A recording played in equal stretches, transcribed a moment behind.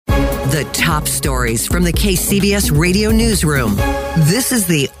The top stories from the KCBS Radio Newsroom. This is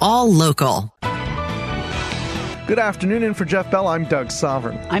the All Local. Good afternoon, and for Jeff Bell, I'm Doug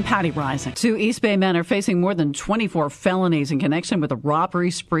Sovereign. I'm Patty Rising. Two East Bay men are facing more than 24 felonies in connection with a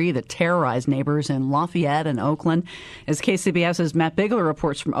robbery spree that terrorized neighbors in Lafayette and Oakland. As KCBS's Matt Bigler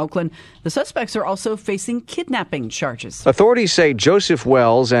reports from Oakland, the suspects are also facing kidnapping charges. Authorities say Joseph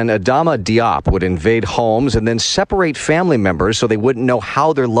Wells and Adama Diop would invade homes and then separate family members so they wouldn't know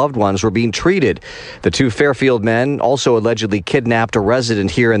how their loved ones were being treated. The two Fairfield men also allegedly kidnapped a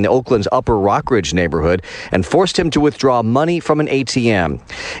resident here in the Oakland's Upper Rockridge neighborhood and forced him to withdraw money from an ATM.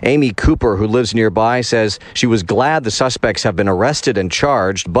 Amy Cooper, who lives nearby, says she was glad the suspects have been arrested and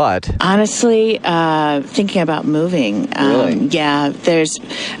charged, but... Honestly, thinking about moving. Really? Yeah,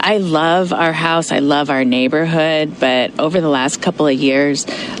 I love our house. I love our neighborhood, but over the last couple of years,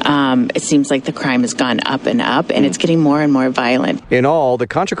 it seems like the crime has gone up and up, and it's getting more and more violent. In all, the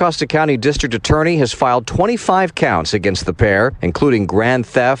Contra Costa County District Attorney has filed 25 counts against the pair, including grand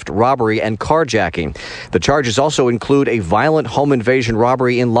theft, robbery, and carjacking. The charges also include a violent home invasion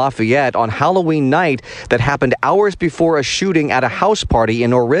robbery in Lafayette on Halloween night that happened hours before a shooting at a house party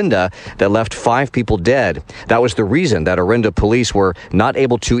in Orinda that left 5 people dead. That was the reason that Orinda police were not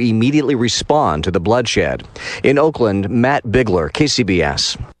able to immediately respond to the bloodshed. In Oakland, Matt Bigler,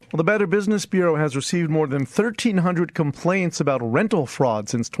 KCBS. Well, the Better Business Bureau has received more than 1,300 complaints about rental fraud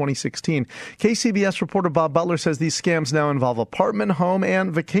since 2016. KCBS reporter Bob Butler says these scams now involve apartment, home,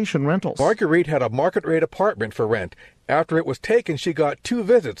 and vacation rentals. Marguerite had a market-rate apartment for rent. After it was taken, she got 2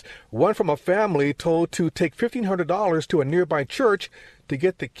 visits, one from a family told to take $1,500 to a nearby church to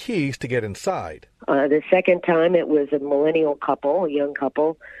get the keys to get inside. The second time, it was a millennial couple, a young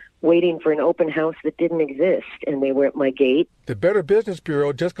couple, waiting for an open house that didn't exist, and they were at my gate. The Better Business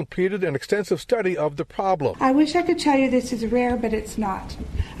Bureau just completed an extensive study of the problem. I wish I could tell you this is rare, but it's not.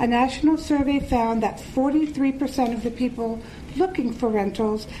 A national survey found that 43% of the people looking for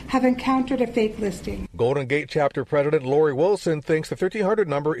rentals have encountered a fake listing. Golden Gate Chapter President Lori Wilson thinks the 1,300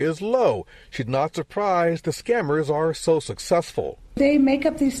 number is low. She's not surprised the scammers are so successful. They make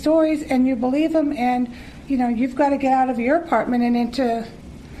up these stories, and you believe them, and you've got to get out of your apartment and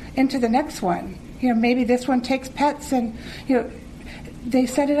into the next one. Maybe this one takes pets, and they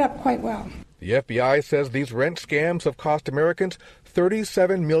set it up quite well. The FBI says these rent scams have cost Americans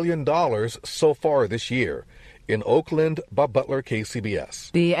 $37 million so far this year. In Oakland, Bob Butler,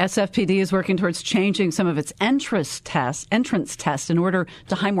 KCBS. The SFPD is working towards changing some of its entrance tests in order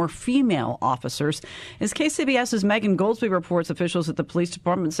to hire more female officers. As KCBS's Megan Goldsby reports, officials at the police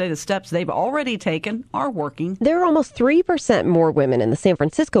department say the steps they've already taken are working. There are almost 3% more women in the San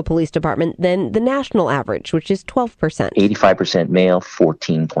Francisco Police Department than the national average, which is 12%. 85% male,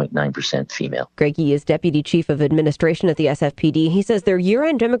 14.9% female. Greg Yee is Deputy Chief of Administration at the SFPD. He says their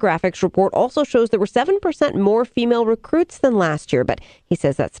year-end demographics report also shows there were 7% more female recruits than last year, but he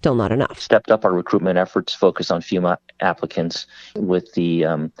says that's still not enough. Stepped up our recruitment efforts, focused on female applicants with the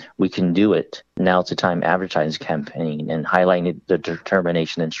We Can Do It, Now It's a Time advertising campaign, and highlighting the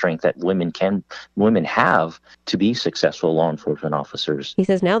determination and strength that women have to be successful law enforcement officers. He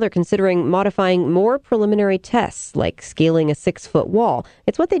says now they're considering modifying more preliminary tests, like scaling a 6-foot wall.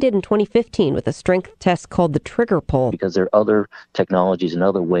 It's what they did in 2015 with a strength test called the trigger pull. Because there are other technologies and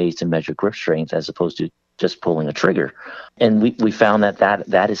other ways to measure grip strength as opposed to just pulling a trigger. And we found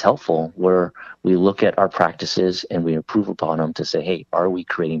that is helpful, where we look at our practices and we improve upon them to say, hey, are we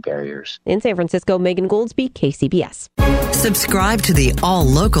creating barriers? In San Francisco, Megan Goldsby, KCBS. Subscribe to the All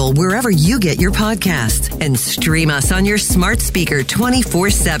Local wherever you get your podcasts and stream us on your smart speaker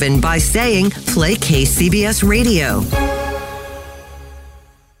 24/7 by saying, play KCBS Radio.